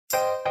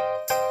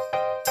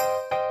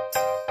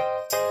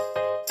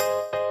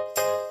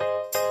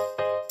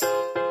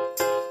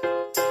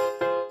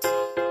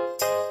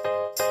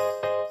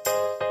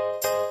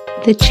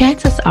The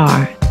chances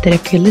are that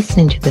if you're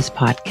listening to this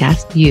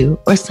podcast, you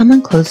or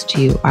someone close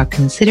to you are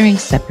considering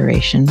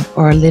separation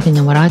or are living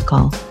in what I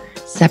call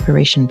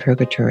separation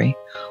purgatory,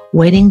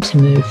 waiting to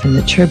move from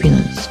the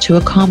turbulence to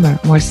a calmer,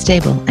 more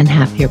stable, and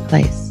happier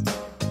place.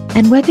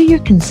 And whether you're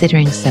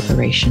considering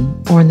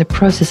separation or in the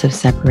process of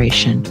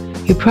separation,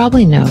 you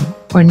probably know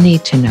or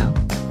need to know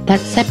that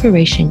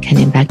separation can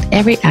impact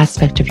every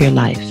aspect of your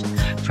life,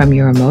 from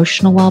your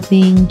emotional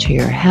well-being to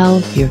your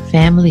health, your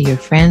family, your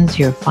friends,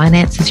 your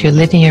finances, your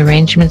living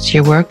arrangements,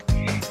 your work,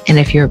 and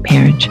if you're a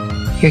parent,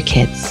 your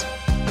kids.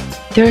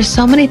 There are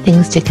so many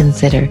things to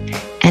consider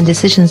and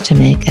decisions to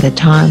make at a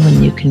time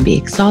when you can be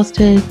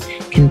exhausted,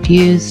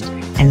 confused,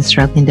 and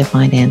struggling to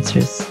find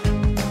answers.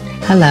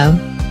 Hello,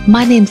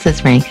 my name's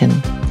Rankin.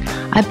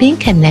 I've been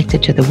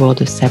connected to the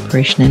world of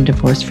separation and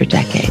divorce for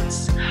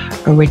decades,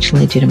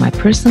 originally due to my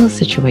personal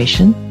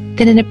situation,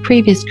 then in a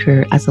previous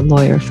career as a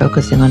lawyer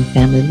focusing on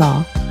family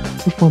law,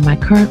 before my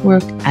current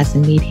work as a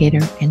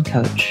mediator and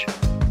coach.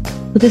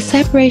 With the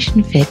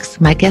Separation Fix,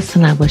 my guests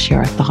and I will share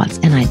our thoughts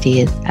and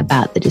ideas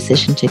about the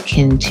decision to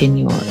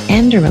continue or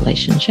end a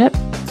relationship,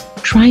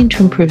 trying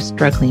to improve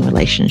struggling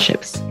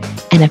relationships,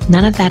 and if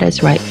none of that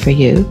is right for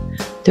you,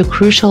 the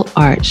crucial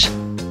art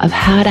of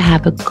how to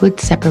have a good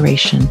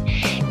separation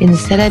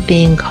instead of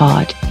being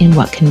caught in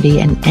what can be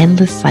an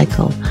endless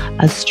cycle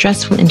of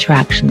stressful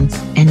interactions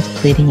and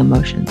depleting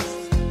emotions.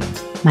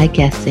 My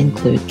guests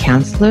include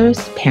counselors,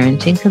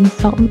 parenting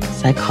consultants,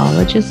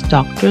 psychologists,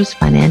 doctors,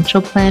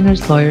 financial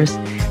planners, lawyers,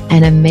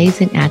 and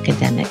amazing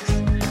academics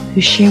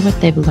who share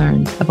what they've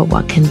learned about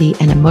what can be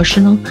an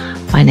emotional,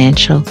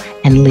 financial,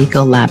 and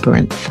legal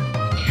labyrinth.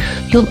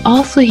 You'll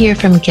also hear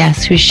from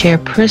guests who share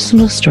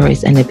personal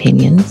stories and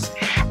opinions,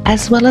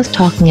 as well as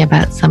talking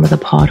about some of the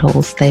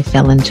potholes they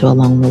fell into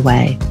along the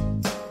way.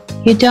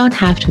 You don't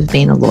have to have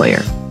been a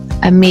lawyer,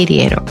 a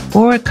mediator,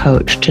 or a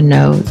coach to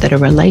know that a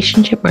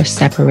relationship or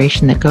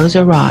separation that goes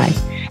awry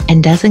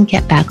and doesn't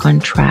get back on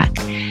track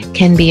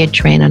can be a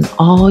drain on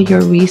all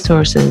your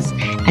resources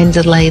and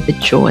delay the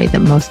joy that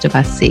most of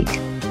us seek.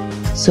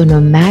 So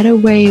no matter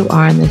where you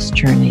are in this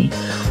journey,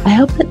 I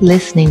hope that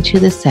listening to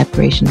the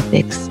Separation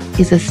Fix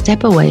is a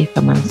step away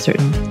from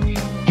uncertain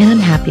and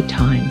unhappy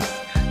times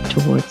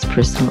towards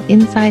personal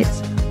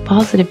insights,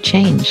 positive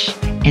change,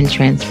 and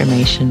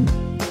transformation.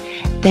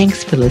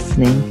 Thanks for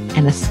listening,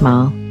 and a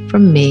smile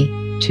from me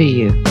to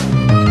you.